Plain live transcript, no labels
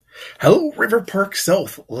Hello, River Park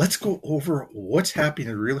South. Let's go over what's happening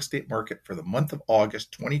in the real estate market for the month of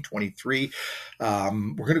August 2023. We're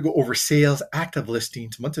going to go over sales, active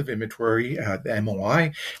listings, months of inventory, the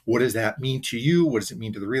MOI. What does that mean to you? What does it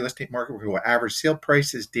mean to the real estate market? We're going to go average sale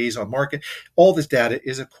prices, days on market. All this data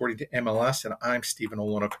is according to MLS, and I'm Stephen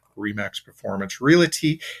Olin, Remax Performance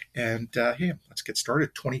Realty. And hey, let's get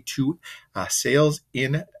started. 22 sales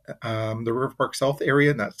in the River Park South area,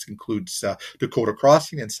 and that includes Dakota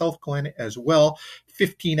Crossing and South Glen as well.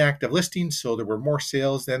 15 active listings, so there were more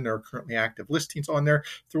sales than there are currently active listings on there.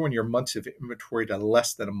 Throwing your months of inventory to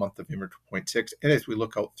less than a month of inventory, 0.6. And as we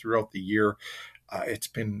look out throughout the year, it's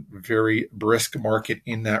been very brisk market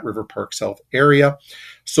in that River Park South area.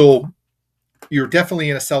 So you're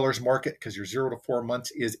definitely in a seller's market because your 0 to 4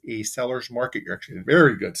 months is a seller's market. You're actually in a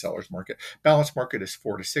very good seller's market. Balanced market is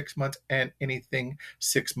 4 to 6 months, and anything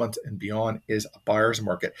 6 months and beyond is a buyer's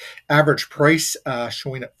market. Average price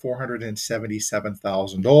showing at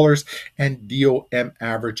 $477,000, and DOM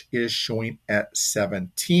average is showing at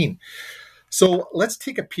 17. So let's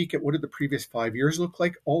take a peek at what did the previous 5 years look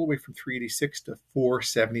like, all the way from 386 to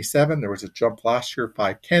 477. There was a jump last year,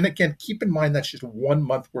 510. Again, keep in mind that's just 1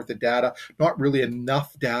 month worth of data, not really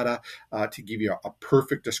enough data to give you a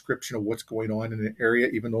perfect description of what's going on in an area,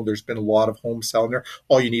 even though there's been a lot of homes selling there.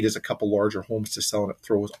 All you need is a couple larger homes to sell, and it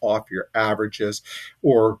throws off your averages,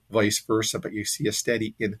 or vice versa, but you see a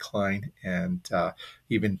steady incline, and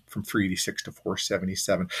even from 386 to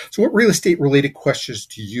 477. So what real estate related questions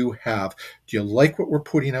do you have? Do you like what we're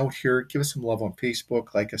putting out here? Give us some love on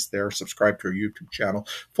Facebook, like us there, subscribe to our YouTube channel,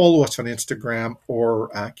 follow us on Instagram, or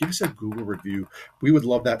give us a Google review. We would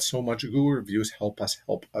love that so much. Google reviews help us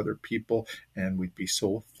help other people, and we'd be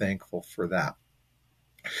so thankful for that.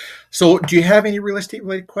 So do you have any real estate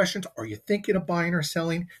related questions? Are you thinking of buying or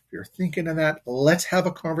selling? If you're thinking of that, let's have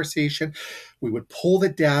a conversation. We would pull the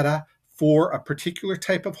data for a particular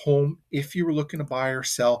type of home. If you were looking to buy or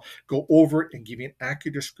sell, go over it and give you an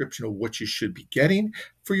accurate description of what you should be getting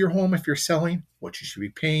for your home if you're selling, what you should be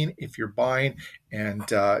paying if you're buying, and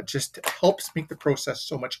just helps make the process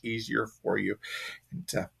so much easier for you.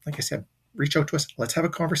 And like I said, reach out to us. Let's have a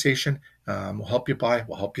conversation. We'll help you buy,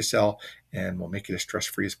 we'll help you sell, and we'll make it as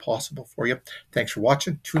stress-free as possible for you. Thanks for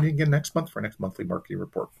watching. Tune in again next month for our next monthly marketing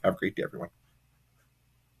report. Have a great day, everyone.